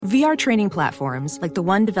VR training platforms, like the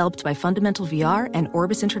one developed by Fundamental VR and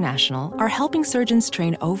Orbis International, are helping surgeons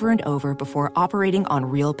train over and over before operating on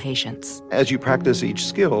real patients. As you practice each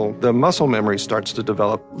skill, the muscle memory starts to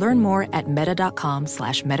develop. Learn more at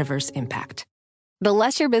meta.com/metaverseimpact. The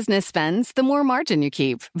less your business spends, the more margin you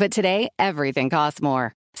keep. But today, everything costs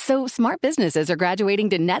more. So smart businesses are graduating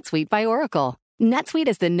to NetSuite by Oracle. NetSuite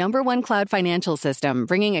is the #1 cloud financial system,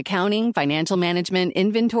 bringing accounting, financial management,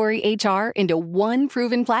 inventory, HR into one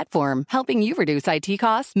proven platform, helping you reduce IT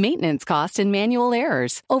costs, maintenance costs, and manual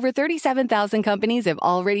errors. Over 37,000 companies have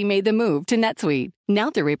already made the move to NetSuite. Now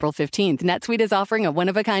through April 15th, NetSuite is offering a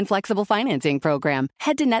one-of-a-kind flexible financing program.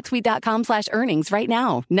 Head to netsuite.com/earnings right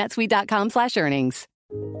now. netsuite.com/earnings.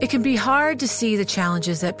 It can be hard to see the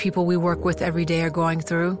challenges that people we work with every day are going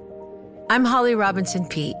through. I'm Holly Robinson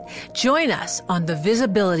Peete. Join us on The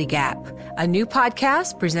Visibility Gap, a new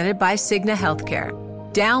podcast presented by Cigna Healthcare.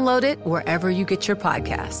 Download it wherever you get your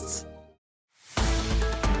podcasts.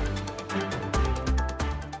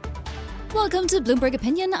 Welcome to Bloomberg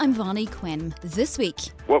Opinion. I'm Vonnie Quinn. This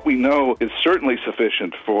week, what we know is certainly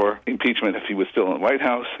sufficient for impeachment if he was still in the White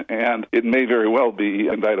House, and it may very well be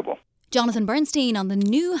indictable. Jonathan Bernstein on the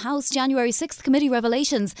new House January 6th committee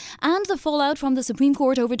revelations and the fallout from the Supreme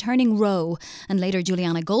Court overturning Roe. And later,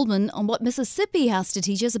 Juliana Goldman on what Mississippi has to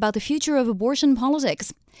teach us about the future of abortion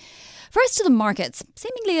politics. First to the markets,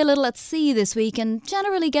 seemingly a little at sea this week and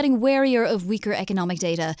generally getting warier of weaker economic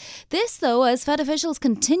data. This, though, as Fed officials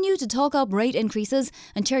continue to talk up rate increases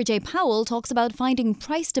and Chair Jay Powell talks about finding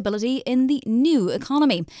price stability in the new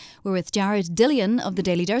economy. We're with Jared Dillion of the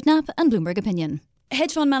Daily Dirt Nap and Bloomberg Opinion.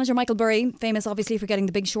 Hedge fund manager Michael Burry, famous obviously for getting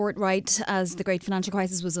the Big Short right as the great financial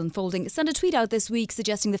crisis was unfolding, sent a tweet out this week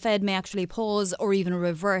suggesting the Fed may actually pause or even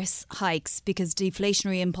reverse hikes because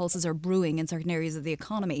deflationary impulses are brewing in certain areas of the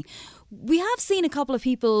economy. We have seen a couple of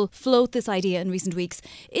people float this idea in recent weeks.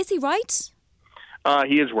 Is he right?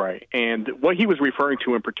 He is right. And what he was referring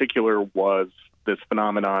to in particular was this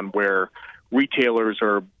phenomenon where retailers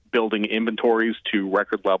are building inventories to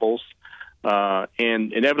record levels.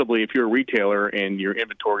 And inevitably, if you're a retailer and your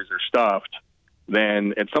inventories are stuffed,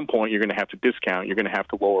 then at some point you're going to have to discount. You're going to have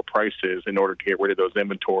to lower prices in order to get rid of those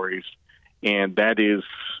inventories. And that is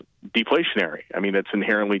deflationary. I mean, that's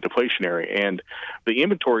inherently deflationary. And the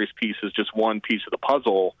inventories piece is just one piece of the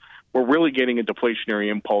puzzle. We're really getting a deflationary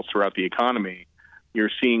impulse throughout the economy. You're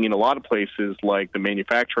seeing in a lot of places like the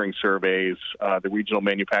manufacturing surveys, the regional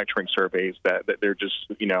manufacturing surveys, that they're just,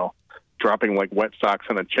 dropping like wet socks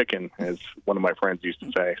on a chicken, as one of my friends used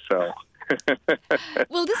to say. So,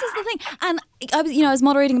 well, this is the thing. And I was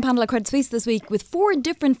moderating a panel at Credit Suisse this week with 4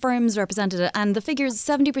 different firms represented, and the figures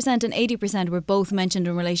 70% and 80% were both mentioned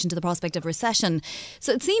in relation to the prospect of recession.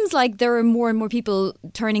 So it seems like there are more and more people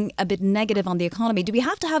turning a bit negative on the economy. Do we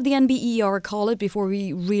have to have the NBER call it before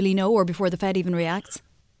we really know, or before the Fed even reacts?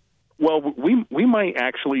 Well, we might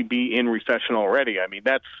actually be in recession already. I mean,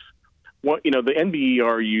 that's what, the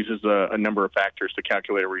NBER uses a number of factors to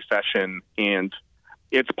calculate a recession, and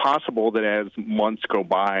it's possible that as months go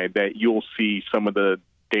by that you'll see some of the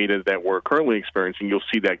data that we're currently experiencing, you'll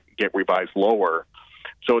see that get revised lower.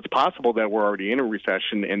 So it's possible that we're already in a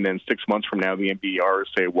recession, and then 6 months from now the NBER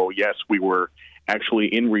say, well, yes, we were actually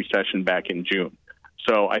in recession back in June.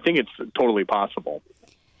 So I think it's totally possible.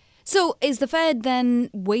 So is the Fed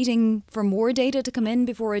then waiting for more data to come in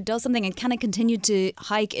before it does something? And can it continue to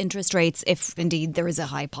hike interest rates if indeed there is a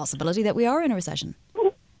high possibility that we are in a recession?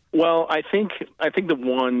 Well, I think the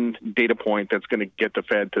one data point that's going to get the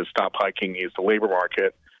Fed to stop hiking is the labor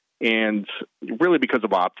market. And really because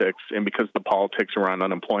of optics and because of the politics around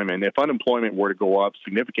unemployment. If unemployment were to go up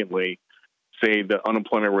significantly, say the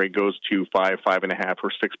unemployment rate goes to 5.5%,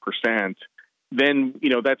 or 6%, then,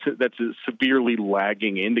 that's a severely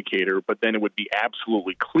lagging indicator, but then it would be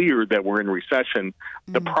absolutely clear that we're in recession.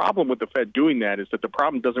 The problem with the Fed doing that is that the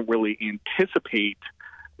problem doesn't really anticipate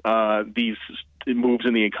these moves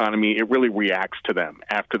in the economy. It really reacts to them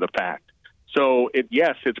after the fact. So,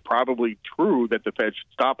 yes, it's probably true that the Fed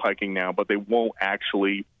should stop hiking now, but they won't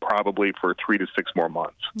actually probably for 3 to 6 more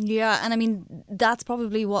months. Yeah, and I mean, that's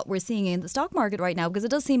probably what we're seeing in the stock market right now, because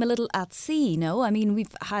it does seem a little at sea, no? I mean,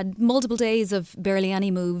 we've had multiple days of barely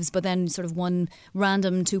any moves, but then sort of one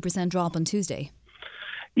random 2% drop on Tuesday.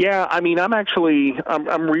 Yeah, I mean, I'm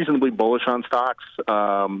reasonably bullish on stocks.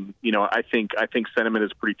 I think sentiment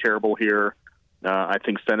is pretty terrible here. I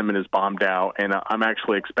think sentiment is bombed out, and I'm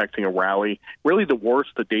actually expecting a rally. Really, the worse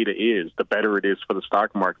the data is, the better it is for the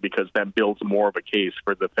stock market, because that builds more of a case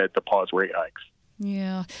for the Fed to pause rate hikes.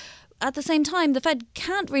 Yeah. at the same time, the Fed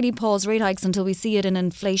can't really pause rate hikes until we see it in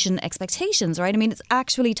inflation expectations, right? I mean, it's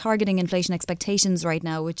actually targeting inflation expectations right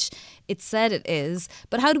now, which it said it is.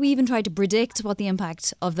 But how do we even try to predict what the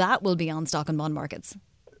impact of that will be on stock and bond markets?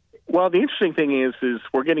 Well, the interesting thing is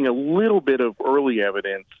we're getting a little bit of early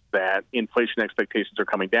evidence that inflation expectations are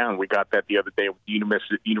coming down. We got that the other day with the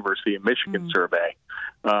University of Michigan survey,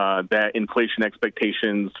 that inflation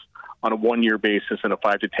expectations on a 1-year basis and a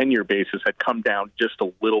 5 to 10-year basis had come down just a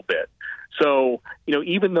little bit. So,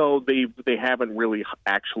 even though they haven't really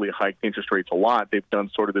actually hiked interest rates a lot, they've done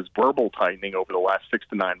sort of this verbal tightening over the last 6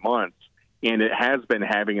 to 9 months. And it has been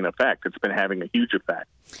having an effect. It's been having a huge effect.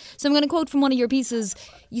 So I'm going to quote from one of your pieces.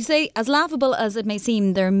 You say, as laughable as it may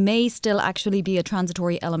seem, there may still actually be a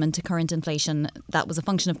transitory element to current inflation that was a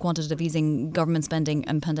function of quantitative easing, government spending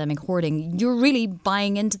and pandemic hoarding. You're really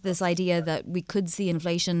buying into this idea that we could see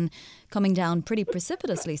inflation coming down pretty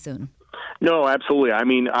precipitously soon. No, absolutely. I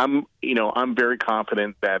mean, I'm very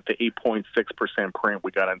confident that the 8.6% print we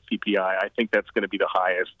got on CPI, I think that's going to be the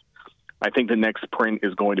highest. I think the next print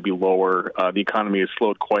is going to be lower. The economy has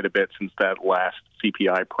slowed quite a bit since that last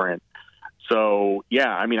CPI print. So, yeah,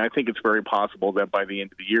 I mean, I think it's very possible that by the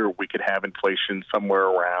end of the year, we could have inflation somewhere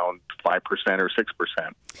around 5% or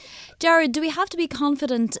 6%. Jared, do we have to be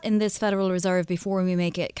confident in this Federal Reserve before we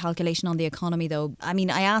make a calculation on the economy, though? I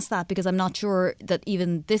mean, I ask that because I'm not sure that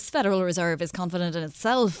even this Federal Reserve is confident in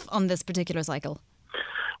itself on this particular cycle.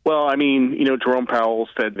 Well, I mean, Jerome Powell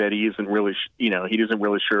said that he isn't really, he isn't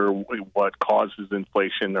really sure what causes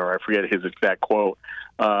inflation, or I forget his exact quote,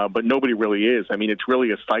 but nobody really is. I mean, it's really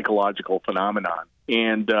a psychological phenomenon.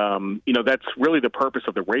 And, that's really the purpose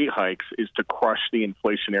of the rate hikes, is to crush the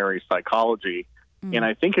inflationary psychology. And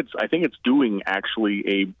I think it's doing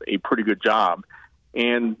actually a pretty good job.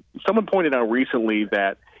 And someone pointed out recently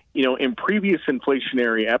that, in previous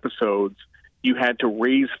inflationary episodes, you had to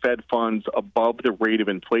raise Fed funds above the rate of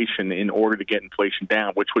inflation in order to get inflation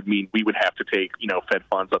down, which would mean we would have to take, Fed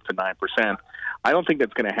funds up to 9%. I don't think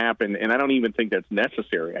that's going to happen, and I don't even think that's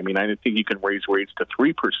necessary. I mean, I think you can raise rates to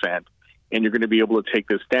 3%, and you're going to be able to take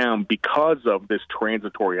this down because of this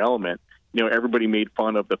transitory element. Everybody made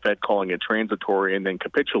fun of the Fed calling it transitory and then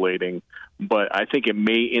capitulating, but I think it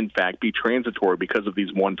may, in fact, be transitory because of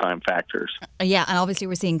these one-time factors. Yeah, and obviously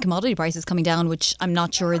we're seeing commodity prices coming down, which I'm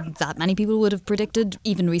not sure that many people would have predicted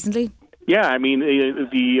even recently. Yeah, I mean,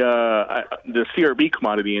 the CRB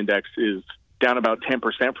commodity index is down about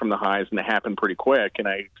 10% from the highs, and it happened pretty quick, and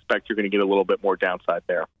I expect you're going to get a little bit more downside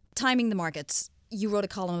there. Timing the market. You wrote a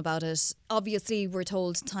column about it. Obviously, we're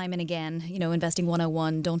told time and again, investing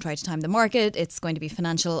 101, don't try to time the market. It's going to be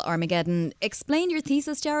financial Armageddon. Explain your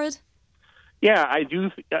thesis, Jared. Yeah, I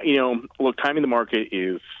do. Look, timing the market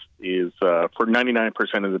is for 99%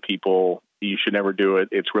 of the people, you should never do it.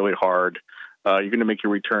 It's really hard. You're going to make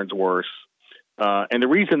your returns worse. And the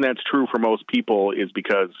reason that's true for most people is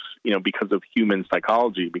because of human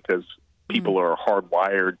psychology, because people are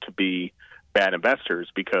hardwired to be bad investors,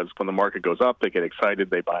 because when the market goes up, they get excited,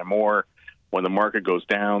 they buy more. When the market goes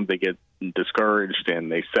down, they get discouraged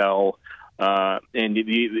and they sell. And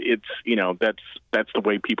it's that's the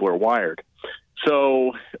way people are wired.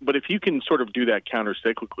 So, but if you can sort of do that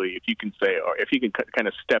counter-cyclically, if you can kind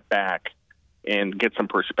of step back and get some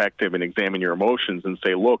perspective and examine your emotions and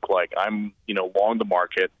say, look, like I'm, long the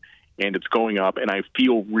market and it's going up and I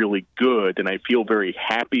feel really good and I feel very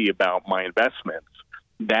happy about my investments,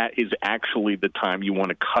 that is actually the time you want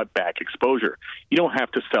to cut back exposure. You don't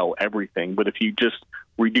have to sell everything, but if you just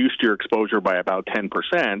reduced your exposure by about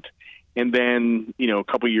 10%, and then, a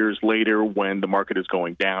couple of years later when the market is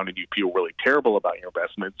going down and you feel really terrible about your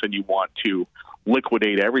investments and you want to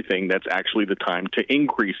liquidate everything, that's actually the time to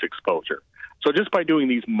increase exposure. So just by doing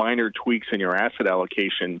these minor tweaks in your asset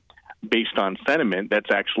allocation based on sentiment,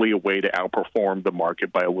 that's actually a way to outperform the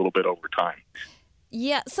market by a little bit over time.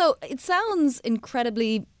 Yeah, so it sounds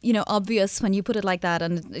incredibly, obvious when you put it like that,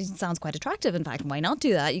 and it sounds quite attractive. In fact, why not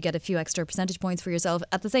do that? You get a few extra percentage points for yourself.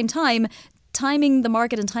 At the same time, timing the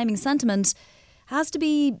market and timing sentiment has to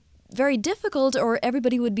be very difficult, or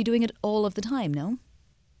everybody would be doing it all of the time, no?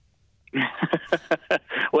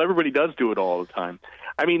 Well, everybody does do it all the time.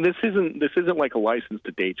 I mean, this isn't like a license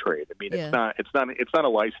to day trade. I mean, it's not a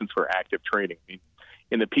license for active trading. I mean,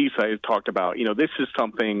 in the piece I talked about, this is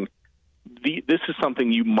something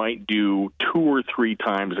you might do 2 or 3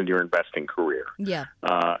 times in your investing career. Yeah.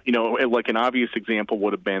 Like an obvious example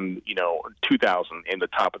would have been, 2000 in the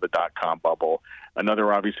top of the dot-com bubble.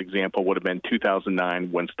 Another obvious example would have been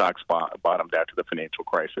 2009 when stocks bottomed after the financial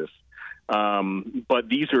crisis. But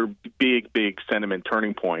these are big, big sentiment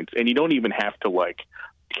turning points, and you don't even have to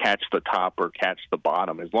catch the top or catch the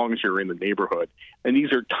bottom, as long as you're in the neighborhood. And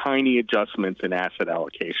these are tiny adjustments in asset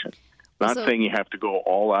allocation. Not saying you have to go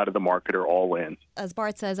all out of the market or all in. As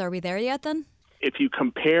Bart says, are we there yet then? If you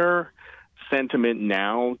compare sentiment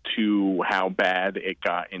now to how bad it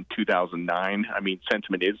got in 2009, I mean,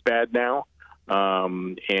 sentiment is bad now.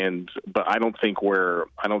 But I don't think we're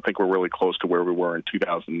really close to where we were in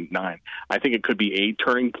 2009. I think it could be a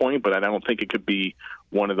turning point, but I don't think it could be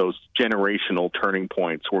one of those generational turning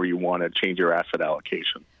points where you want to change your asset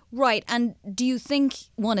allocation. Right. And do you think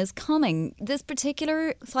one is coming? This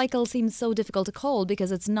particular cycle seems so difficult to call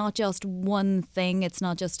because it's not just one thing. It's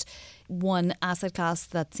not just one asset class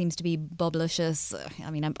that seems to be bubblicious.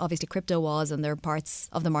 I mean, obviously crypto was, and there are parts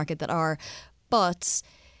of the market that are. But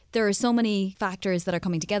there are so many factors that are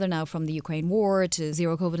coming together now, from the Ukraine war to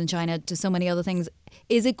zero COVID in China to so many other things.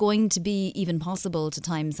 Is it going to be even possible to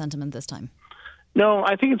time sentiment this time? No,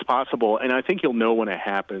 I think it's possible, and I think you'll know when it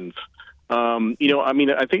happens.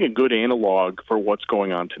 I think a good analog for what's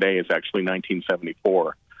going on today is actually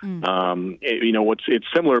 1974. It's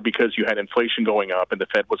similar because you had inflation going up and the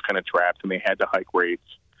Fed was kind of trapped and they had to hike rates.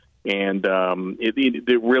 And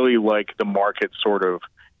it really, like, the market sort of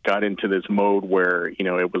got into this mode where,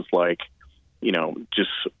 it was like,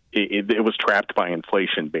 it was trapped by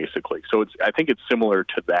inflation, basically. So I think it's similar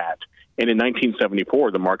to that. And in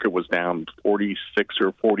 1974, the market was down 46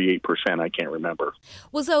 or 48%. I can't remember.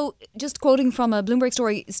 Well, so just quoting from a Bloomberg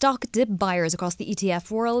story, stock dip buyers across the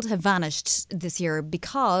ETF world have vanished this year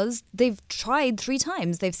because they've tried 3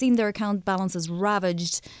 times. They've seen their account balances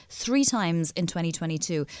ravaged 3 times in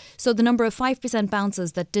 2022. So the number of 5%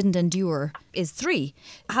 bounces that didn't endure is 3.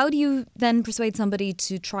 How do you then persuade somebody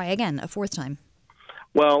to try again a 4th time?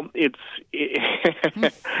 Well,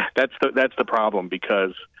 that's the problem,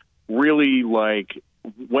 because really, like,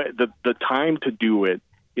 the time to do it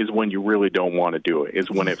is when you really don't want to do it, is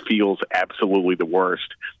when it feels absolutely the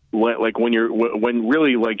worst. Like when you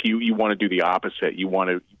want to do the opposite. You want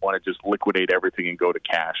to just liquidate everything and go to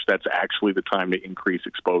cash. That's actually the time to increase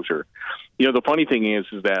exposure. The funny thing is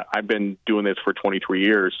that I've been doing this for 23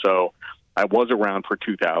 years. So I was around for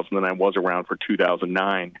 2000 and I was around for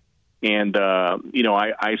 2009. And,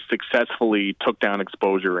 I successfully took down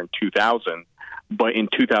exposure in 2000. But in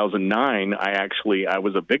 2009, I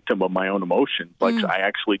was a victim of my own emotions. Like, I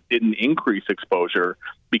actually didn't increase exposure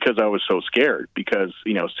because I was so scared, because,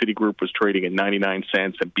 Citigroup was trading at 99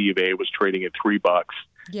 cents and B of A was trading at $3.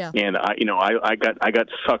 Yeah. And I got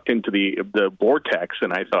sucked into the vortex,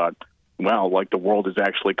 and I thought, wow, like, the world is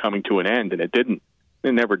actually coming to an end, and it didn't.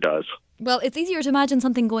 It never does. Well, it's easier to imagine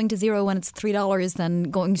something going to zero when it's $3 than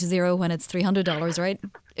going to zero when it's $300, right?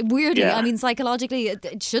 Weirdly, yeah. I mean, psychologically,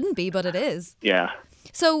 it shouldn't be, but it is. Yeah.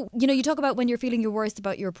 So, you talk about when you're feeling your worst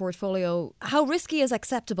about your portfolio. How risky is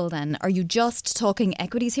acceptable then? Are you just talking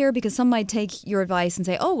equities here? Because some might take your advice and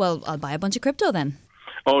say, oh, well, I'll buy a bunch of crypto then.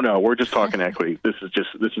 Oh, no, we're just talking equity. This is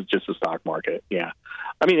just the stock market. Yeah.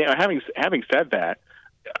 I mean, having said that,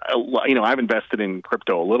 I've invested in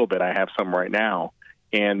crypto a little bit. I have some right now.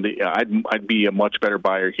 And I'd be a much better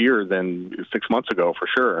buyer here than 6 months ago, for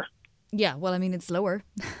sure. Yeah, well, I mean, it's lower.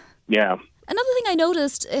 Yeah. Another thing I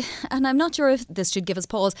noticed, and I'm not sure if this should give us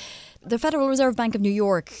pause, the Federal Reserve Bank of New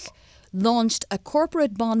York launched a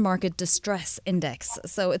corporate bond market distress index.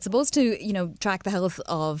 So it's supposed to, track the health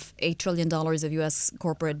of $8 trillion of US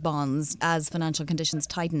corporate bonds as financial conditions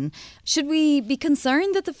tighten. Should we be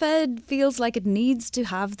concerned that the Fed feels like it needs to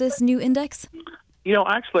have this new index?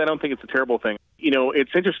 Actually, I don't think it's a terrible thing.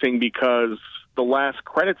 It's interesting because the last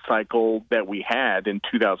credit cycle that we had in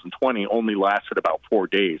 2020 only lasted about 4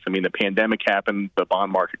 days. I mean, the pandemic happened, the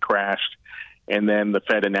bond market crashed, and then the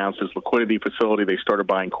Fed announced its liquidity facility. They started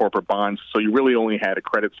buying corporate bonds. So you really only had a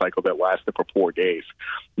credit cycle that lasted for 4 days.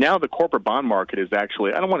 Now the corporate bond market is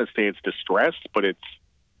actually, I don't want to say it's distressed, but it's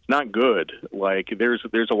not good. Like, there's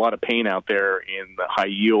a lot of pain out there in the high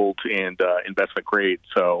yield and investment grade.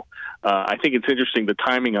 So I think it's interesting. The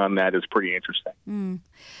timing on that is pretty interesting.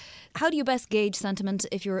 How do you best gauge sentiment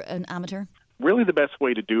if you're an amateur? Really, the best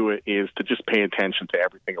way to do it is to just pay attention to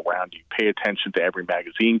everything around you. Pay attention to every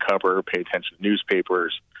magazine cover, pay attention to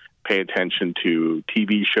newspapers, pay attention to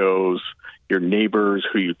TV shows, your neighbors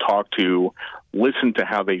who you talk to. Listen to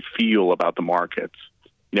how they feel about the markets.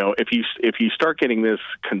 If you start getting this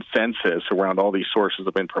consensus around all these sources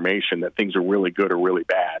of information that things are really good or really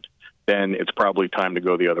bad, then it's probably time to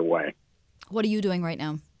go the other way. What are you doing right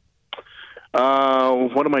now?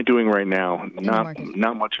 What am I doing right now?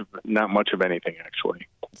 Not much of anything, actually.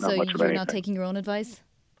 You're not taking your own advice?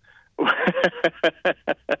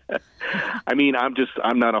 I mean,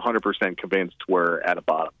 I'm not 100% convinced we're at a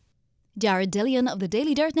bottom. Jared Dillian of the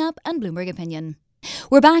Daily Dirt Nap and Bloomberg Opinion.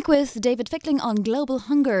 We're back with David Fickling on global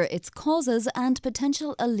hunger, its causes and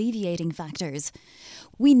potential alleviating factors.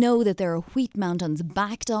 We know that there are wheat mountains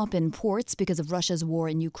backed up in ports because of Russia's war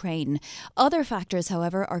in Ukraine. Other factors,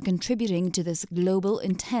 however, are contributing to this global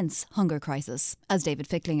intense hunger crisis, as David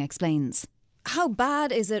Fickling explains. How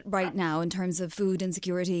bad is it right now in terms of food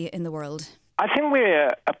insecurity in the world? I think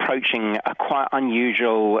we're approaching a quite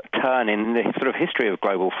unusual turn in the sort of history of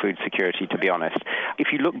global food security, to be honest. If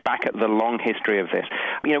you look back at the long history of this,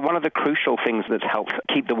 one of the crucial things that's helped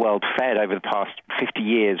keep the world fed over the past 50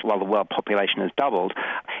 years while the world population has doubled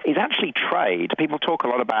is actually trade. People talk a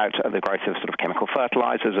lot about the growth of sort of chemical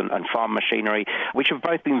fertilizers and farm machinery, which have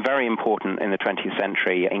both been very important in the 20th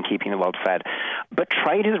century in keeping the world fed. But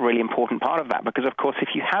trade is a really important part of that because, of course, if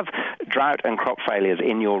you have drought and crop failures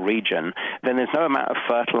in your region, then there's no amount of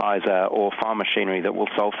fertilizer or farm machinery that will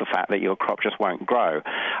solve the fact that your crop just won't grow.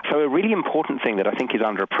 So a really important thing that I think is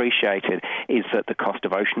underappreciated is that the cost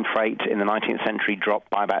of ocean freight in the 19th century dropped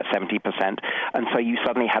by about 70%, and so you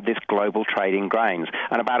suddenly had this global trade in grains,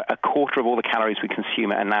 and about a quarter of all the calories we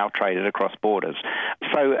consume are now traded across borders.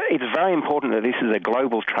 So it's very important that this is a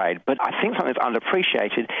global trade, but I think something that's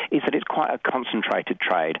underappreciated is that it's quite a concentrated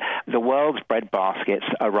trade. The world's bread baskets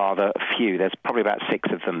are rather few. There's probably about 6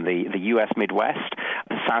 of them. The US Midwest,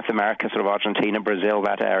 South America, sort of Argentina, Brazil,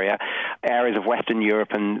 that area, areas of Western Europe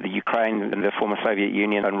and the Ukraine and the former Soviet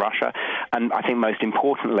Union and Russia, and I think most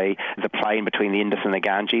importantly, the plain between the Indus and the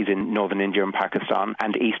Ganges in northern India and Pakistan,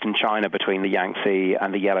 and eastern China between the Yangtze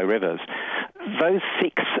and the Yellow Rivers. Those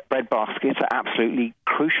 6 bread baskets are absolutely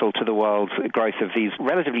crucial to the world's growth of these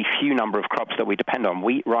relatively few number of crops that we depend on: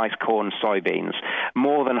 wheat, rice, corn, soybeans.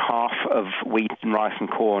 More than half of wheat and rice and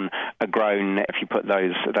corn are grown if you put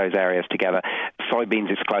those areas together.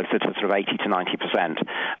 Soybeans is closer to sort of 80 to 90%.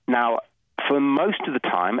 Now, for most of the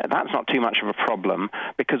time, that's not too much of a problem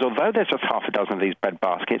because although there's just half a dozen of these bread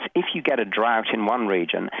baskets, if you get a drought in one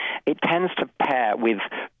region, it tends to pair with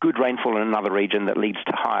good rainfall in another region that leads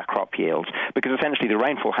to higher crop yields because essentially the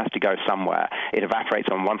rainfall has to go somewhere. It evaporates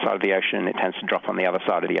on one side of the ocean and it tends to drop on the other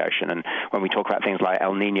side of the ocean. And when we talk about things like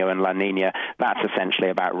El Nino and La Nina, that's essentially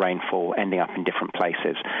about rainfall ending up in different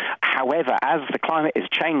places. However, as the climate is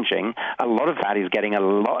changing, a lot of that is getting a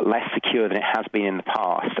lot less secure than it has been in the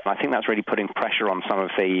past. And I think that's really putting pressure on some of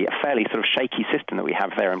the fairly sort of shaky system that we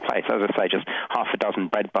have there in place. As I say, just half a dozen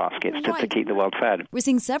bread baskets to keep the world fed. We're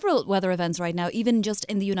seeing several weather events right now, even just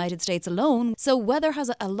in the United States alone. So weather has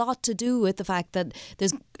a lot to do with the fact that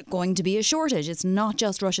there's going to be a shortage. It's not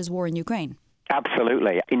just Russia's war in Ukraine.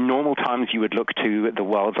 Absolutely. In normal times, you would look to the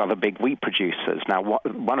world's other big wheat producers. Now,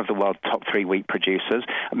 one of the world's top 3 wheat producers,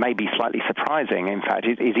 may be slightly surprising, in fact,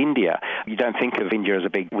 is India. You don't think of India as a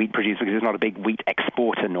big wheat producer because it's not a big wheat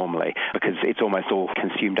exporter normally, because it's almost all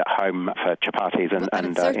consumed at home for chapatis and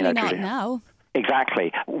it's certainly not now.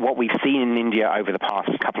 Exactly. What we've seen in India over the past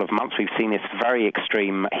couple of months, we've seen this very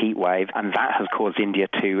extreme heat wave, and that has caused India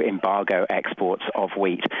to embargo exports of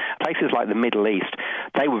wheat. Places like the Middle East,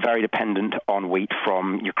 they were very dependent on wheat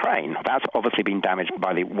from Ukraine. That's obviously been damaged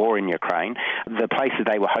by the war in Ukraine. The places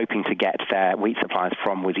they were hoping to get their wheat supplies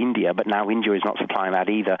from was India, but now India is not supplying that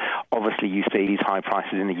either. Obviously, you see these high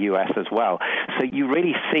prices in the US as well. So you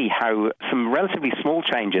really see how some relatively small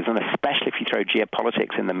changes, and especially if you throw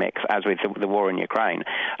geopolitics in the mix, as with the war in Ukraine,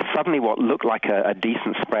 suddenly what looked like a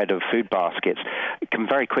decent spread of food baskets can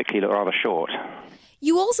very quickly look rather short.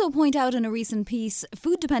 You also point out in a recent piece,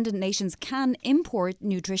 food-dependent nations can import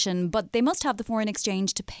nutrition, but they must have the foreign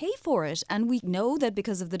exchange to pay for it. And we know that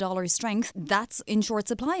because of the dollar's strength, that's in short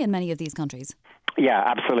supply in many of these countries. Yeah,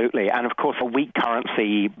 absolutely. And of course, a weak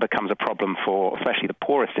currency becomes a problem for especially the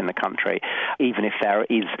poorest in the country, even if there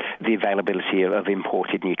is the availability of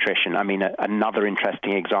imported nutrition. I mean, another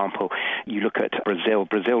interesting example, you look at Brazil.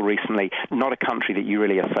 Brazil recently, not a country that you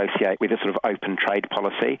really associate with a sort of open trade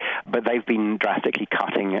policy, but they've been drastically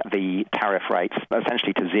cutting the tariff rates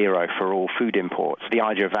essentially to zero for all food imports. The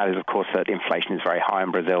idea of that is, of course, that inflation is very high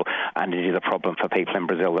in Brazil, and it is a problem for people in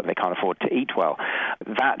Brazil that they can't afford to eat well.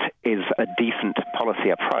 That is a decent policy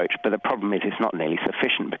approach, but the problem is it's not nearly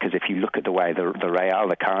sufficient, because if you look at the way the real,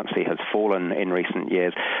 the currency, has fallen in recent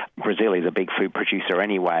years, Brazil is a big food producer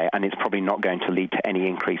anyway, and it's probably not going to lead to any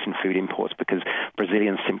increase in food imports because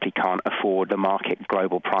Brazilians simply can't afford the market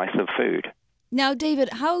global price of food. Now, David,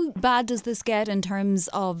 how bad does this get in terms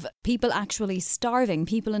of people actually starving,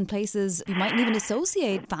 people in places you mightn't even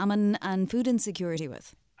associate famine and food insecurity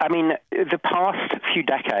with? I mean, the past few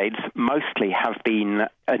decades mostly have been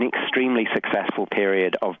an extremely successful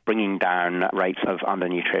period of bringing down rates of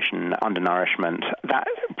undernutrition, undernourishment. That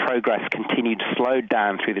progress continued, slowed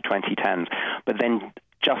down through the 2010s, but then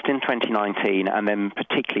just in 2019 and then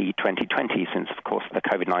particularly 2020, since, of course, the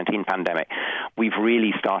COVID-19 pandemic, we've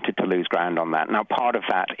really started to lose ground on that. Now, part of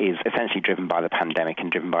that is essentially driven by the pandemic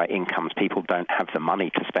and driven by incomes. People don't have the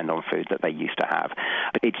money to spend on food that they used to have.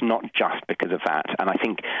 But it's not just because of that. And I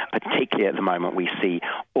think particularly at the moment we see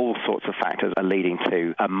all sorts of factors are leading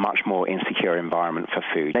to a much more insecure environment for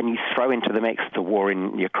food. Then you throw into the mix the war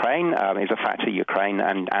in Ukraine is a factor. Ukraine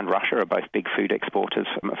and Russia are both big food exporters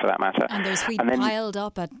for that matter. And there's wheat piled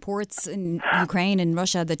up at ports in Ukraine and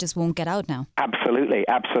Russia that just won't get out now. Absolutely.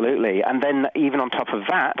 And then even on top of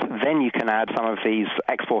that, then you can add some of these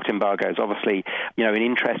export embargoes. Obviously, an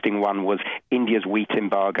interesting one was India's wheat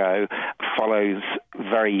embargo follows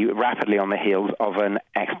very rapidly on the heels of an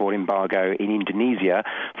export embargo in Indonesia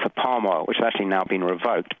for palm oil, which has actually now been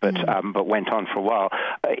revoked, but went on for a while.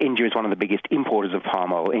 India is one of the biggest importers of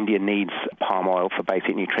palm oil. India needs palm oil for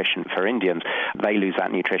basic nutrition for Indians. They lose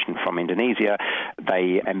that nutrition from Indonesia.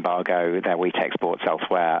 They embargo their wheat exports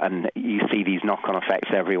elsewhere, and you see these knock-on effects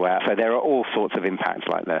everywhere. So there are all sorts of impacts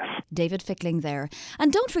like this. David Fickling there.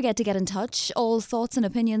 And don't forget to get in touch. All thoughts and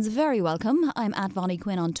opinions very welcome. I'm at Vonnie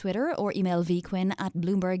Quinn on Twitter, or email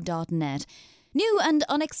vquinn@bloomberg.net. New and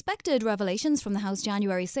unexpected revelations from the House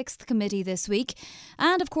January 6th committee this week.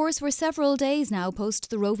 And of course, we're several days now post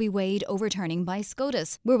the Roe v. Wade overturning by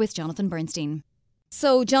SCOTUS. We're with Jonathan Bernstein.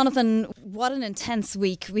 So, Jonathan, what an intense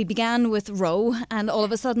week. We began with Roe, and all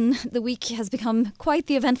of a sudden the week has become quite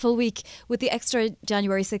the eventful week with the extra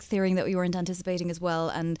January 6th hearing that we weren't anticipating as well,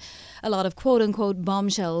 and a lot of quote-unquote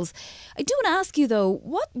bombshells. I do want to ask you, though,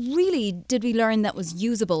 what really did we learn that was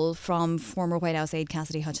usable from former White House aide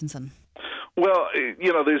Cassidy Hutchinson? Well,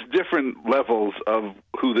 there's different levels of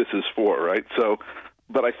who this is for, right? So,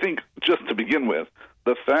 but I think just to begin with,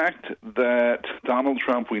 the fact that Donald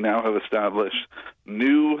Trump, we now have established,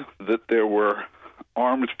 knew that there were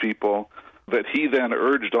armed people that he then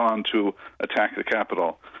urged on to attack the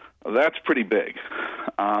Capitol, that's pretty big.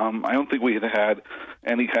 I don't think we had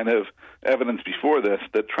any kind of evidence before this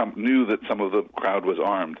that Trump knew that some of the crowd was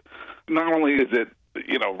armed. Not only is it,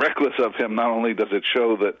 reckless of him, not only does it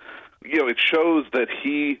show that, it shows that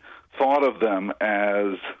he thought of them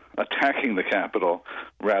as attacking the Capitol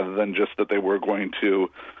rather than just that they were going to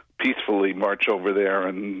peacefully march over there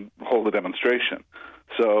and hold a demonstration.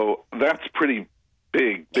 So that's pretty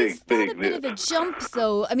big news. Is that a bit of a jump,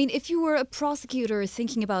 though? I mean, if you were a prosecutor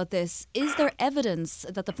thinking about this, is there evidence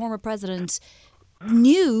that the former president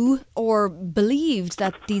knew or believed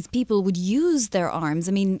that these people would use their arms?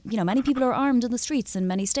 I mean, many people are armed in the streets in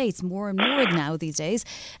many states, more and more now these days.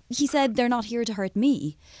 He said, they're not here to hurt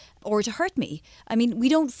me or to hurt me. I mean, we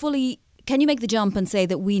don't fully... Can you make the jump and say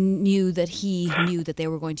that we knew that he knew that they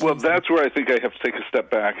were going to use that's them? Where I think I have to take a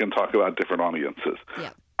step back and talk about different audiences.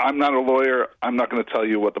 Yeah. I'm not a lawyer. I'm not going to tell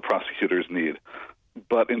you what the prosecutors need.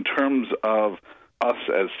 But in terms of us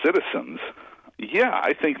as citizens, yeah,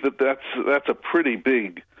 I think that's a pretty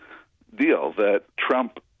big deal that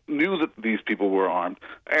Trump knew that these people were armed,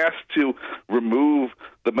 asked to remove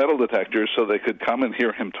the metal detectors so they could come and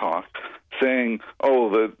hear him talk, saying,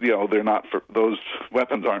 they're not for, those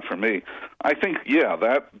weapons aren't for me. I think,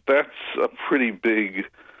 that's a pretty big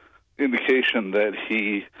indication that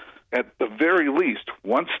he, at the very least,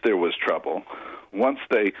 once there was trouble, once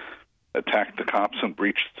they attacked the cops and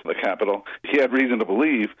breached the Capitol, he had reason to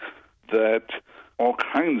believe that all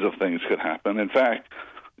kinds of things could happen. In fact,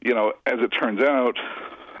 as it turns out,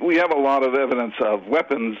 we have a lot of evidence of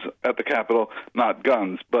weapons at the Capitol, not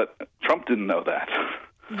guns, but Trump didn't know that.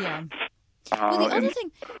 Yeah. Well, one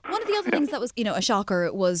of the other things that was, a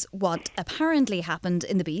shocker was what apparently happened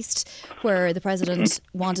in the Beast, where the president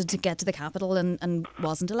wanted to get to the Capitol and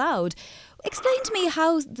wasn't allowed. Explain to me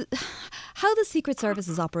how the Secret Service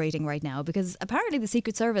is operating right now, because apparently the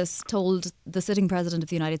Secret Service told the sitting president of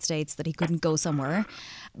the United States that he couldn't go somewhere,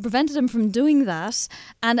 prevented him from doing that,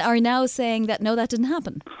 and are now saying that, no, that didn't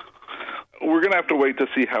happen. We're going to have to wait to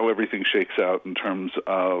see how everything shakes out in terms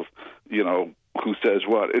of, who says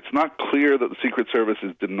what. It's not clear that the Secret Service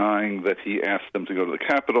is denying that he asked them to go to the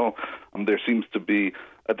Capitol. There seems to be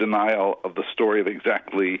a denial of the story of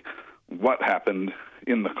exactly what happened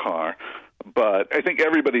in the car. But I think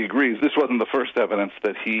everybody agrees this wasn't the first evidence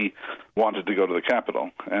that he wanted to go to the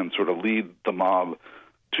Capitol and sort of lead the mob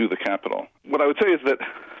to the Capitol. What I would say is that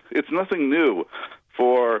it's nothing new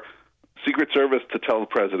for Secret Service to tell the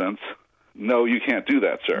presidents, no, you can't do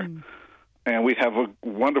that, sir. And we have a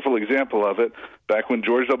wonderful example of it back when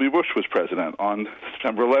George W. Bush was president on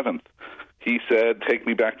September 11th. He said, take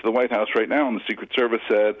me back to the White House right now. And the Secret Service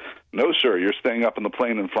said, no, sir, you're staying up in the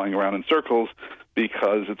plane and flying around in circles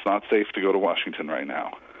because it's not safe to go to Washington right now.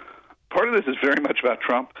 part of this is very much about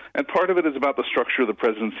Trump, and part of it is about the structure of the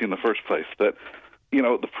presidency in the first place. That,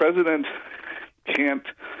 the president can't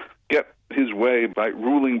get his way by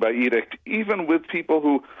ruling by edict, even with people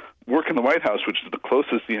who work in the White House, which is the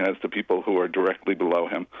closest he has to people who are directly below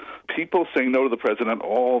him. People say no to the president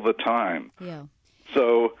all the time. Yeah.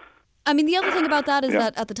 So, I mean, the other thing about that is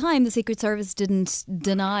that at the time, the Secret Service didn't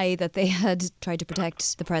deny that they had tried to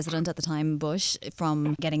protect the president at the time, Bush,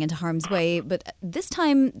 from getting into harm's way. But this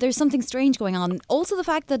time, there's something strange going on. Also, the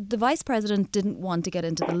fact that the vice president didn't want to get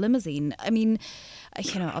into the limousine. I mean,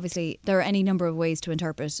 obviously, there are any number of ways to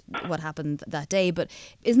interpret what happened that day, but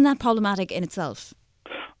isn't that problematic in itself?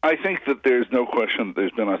 I think that there's no question that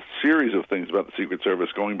there's been a series of things about the Secret Service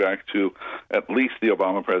going back to at least the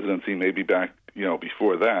Obama presidency, maybe back,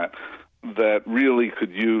 before that really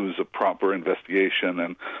could use a proper investigation.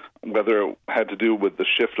 And whether it had to do with the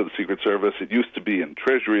shift of the Secret Service, it used to be in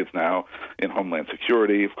Treasury, it's now in Homeland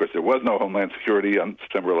Security. Of course, there was no Homeland Security on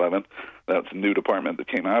September 11th. That's a new department that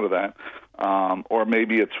came out of that. Or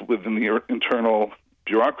maybe it's within the internal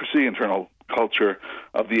bureaucracy, internal culture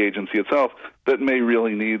of the agency itself that may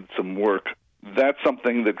really need some work. That's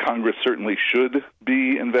something that Congress certainly should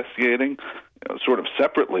be investigating, sort of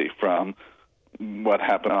separately from what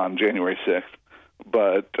happened on January 6th.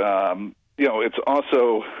 But it's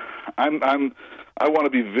also I want to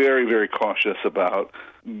be very, very cautious about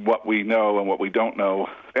what we know and what we don't know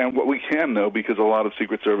and what we can know, because a lot of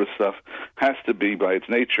Secret Service stuff has to be, by its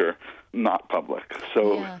nature, not public.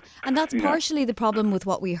 So, yeah. And that's partially the problem with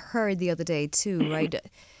what we heard the other day too, right?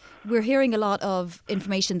 We're hearing a lot of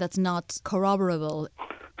information that's not corroborable.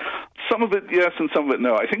 Some of it, yes, and some of it,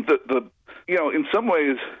 no. I think that in some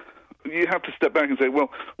ways, you have to step back and say,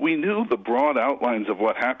 well, we knew the broad outlines of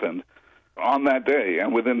what happened on that day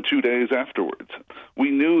and within 2 days afterwards. We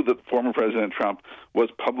knew that former President Trump was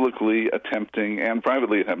publicly attempting and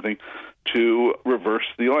privately attempting to reverse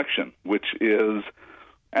the election, which is,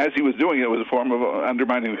 as he was doing it, was a form of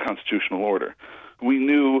undermining the constitutional order. We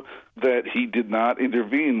knew that he did not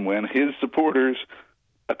intervene when his supporters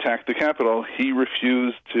attacked the Capitol. He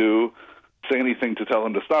refused to say anything to tell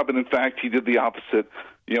them to stop, and in fact, he did the opposite.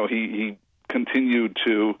 He continued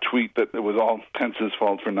to tweet that it was all Pence's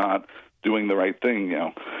fault for not doing the right thing,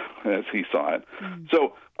 as he saw it.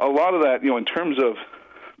 So a lot of that, in terms of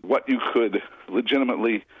what you could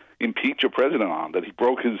legitimately impeach a president on, that he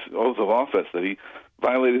broke his oath of office, that he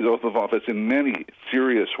violated his oath of office in many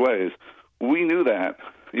serious ways, we knew that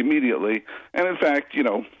immediately. And in fact,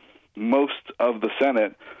 most of the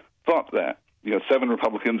Senate thought that. 7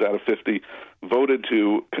 Republicans out of 50 voted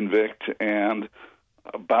to convict, and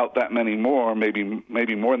about that many more,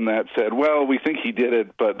 maybe more than that, said, well, we think he did it,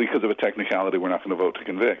 but because of a technicality, we're not going to vote to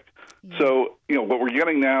convict. Yeah. So, what we're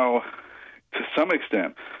getting now, to some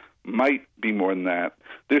extent, might be more than that.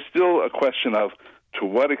 There's still a question of, to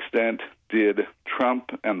what extent did Trump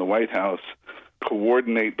and the White House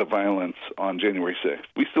coordinate the violence on January 6th?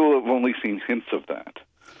 We still have only seen hints of that.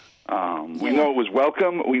 We know it was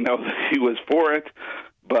welcome. We know that he was for it,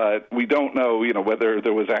 but we don't know, whether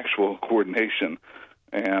there was actual coordination.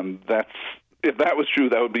 And if that was true,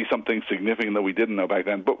 that would be something significant that we didn't know back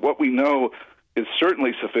then. But what we know is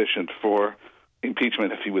certainly sufficient for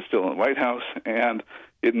impeachment if he was still in the White House, and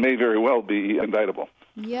it may very well be indictable.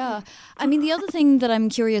 Yeah. I mean, the other thing that I'm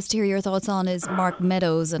curious to hear your thoughts on is Mark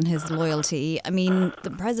Meadows and his loyalty. I mean,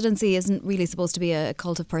 the presidency isn't really supposed to be a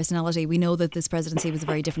cult of personality. We know that this presidency was a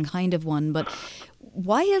very different kind of one, but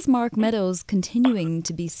why is Mark Meadows continuing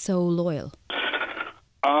to be so loyal?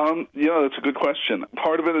 That's a good question.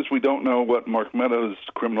 Part of it is we don't know what Mark Meadows'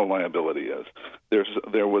 criminal liability is.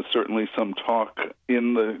 There was certainly some talk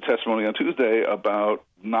in the testimony on Tuesday about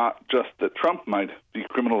not just that Trump might be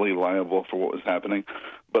criminally liable for what was happening,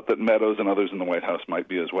 but that Meadows and others in the White House might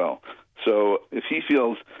be as well. So if he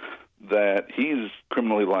feels that he's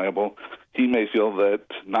criminally liable, he may feel that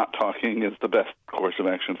not talking is the best course of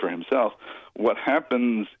action for himself. What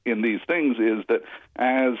happens in these things is that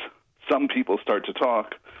as some people start to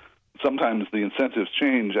talk, sometimes the incentives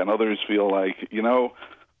change and others feel like,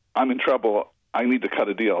 I'm in trouble, I need to cut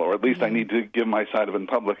a deal, or at least I need to give my side of it in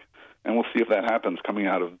public. And we'll see if that happens coming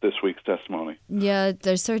out of this week's testimony. Yeah,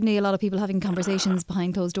 there's certainly a lot of people having conversations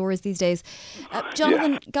behind closed doors these days.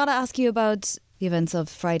 Jonathan, got to ask you about the events of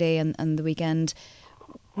Friday and the weekend.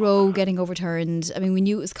 Roe getting overturned. I mean, we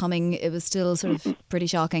knew it was coming. It was still sort of pretty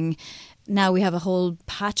shocking. Now we have a whole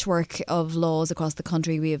patchwork of laws across the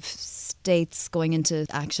country. We have states going into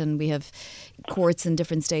action. We have courts in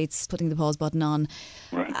different states putting the pause button on.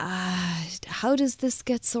 Right. How does this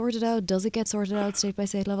get sorted out? Does it get sorted out state by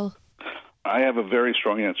state level? I have a very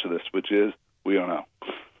strong answer to this, which is we don't know.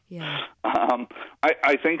 Yeah.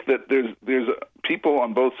 I think that there's people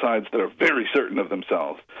on both sides that are very certain of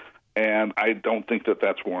themselves, and I don't think that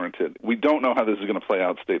that's warranted. We don't know how this is going to play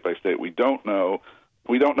out state by state. We don't know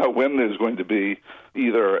when there's going to be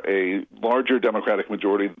either a larger Democratic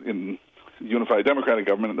majority in unified Democratic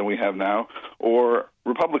government than we have now, or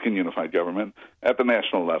Republican unified government at the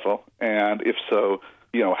national level. And if so,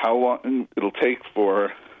 how long it'll take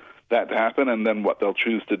for that to happen, and then what they'll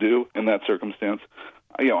choose to do in that circumstance.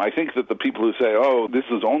 I think that the people who say, this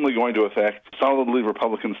is only going to affect solidly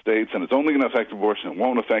Republican states and it's only going to affect abortion, it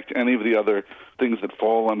won't affect any of the other things that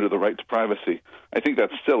fall under the right to privacy, I think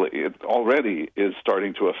that's silly. It already is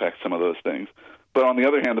starting to affect some of those things. But on the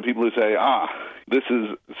other hand, the people who say, this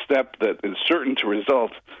is a step that is certain to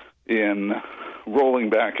result in rolling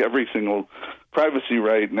back every single privacy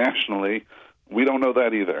right nationally, we don't know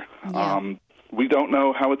that either. Yeah. We don't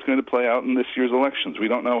know how it's going to play out in this year's elections. We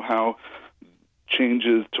don't know how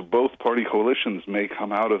changes to both party coalitions may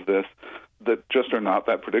come out of this that just are not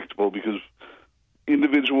that predictable, because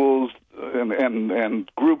individuals and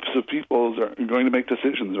groups of peoples are going to make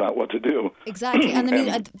decisions about what to do. Exactly. And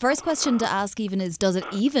the first question to ask even is, does it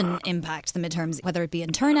even impact the midterms, whether it be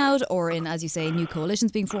in turnout or in, as you say, new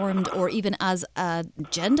coalitions being formed, or even as an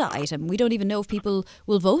agenda item? We don't even know if people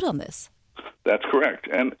will vote on this. That's correct.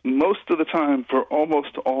 And most of the time, for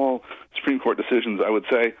almost all Supreme Court decisions, I would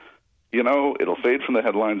say, it'll fade from the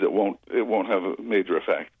headlines. It won't have a major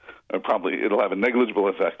effect. Probably it'll have a negligible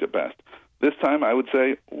effect at best. This time, I would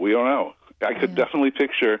say, we don't know. I could definitely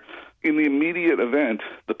picture, in the immediate event,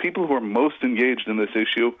 the people who are most engaged in this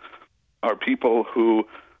issue are people who,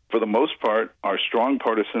 for the most part, are strong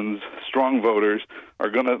partisans, strong voters, are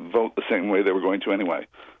going to vote the same way they were going to anyway.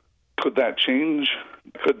 Could that change?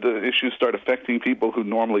 Could the issue start affecting people who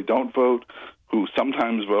normally don't vote, who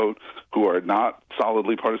sometimes vote, who are not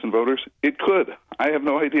solidly partisan voters? It could. I have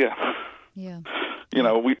no idea. Yeah.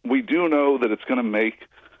 We do know that it's going to make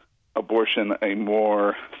abortion a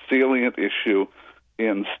more salient issue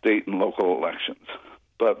in state and local elections.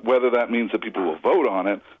 But whether that means that people will vote on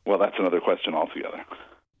it, well, that's another question altogether.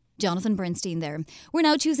 Jonathan Bernstein there. We're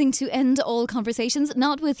now choosing to end all conversations.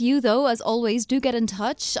 Not with you, though. As always, do get in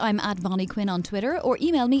touch. I'm at Vonnie Quinn on Twitter, or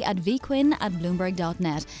email me at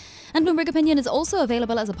vquinn@bloomberg.net. And Bloomberg Opinion is also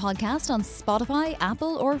available as a podcast on Spotify,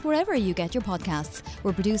 Apple, or wherever you get your podcasts.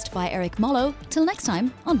 We're produced by Eric Mollo. Till next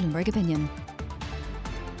time on Bloomberg Opinion.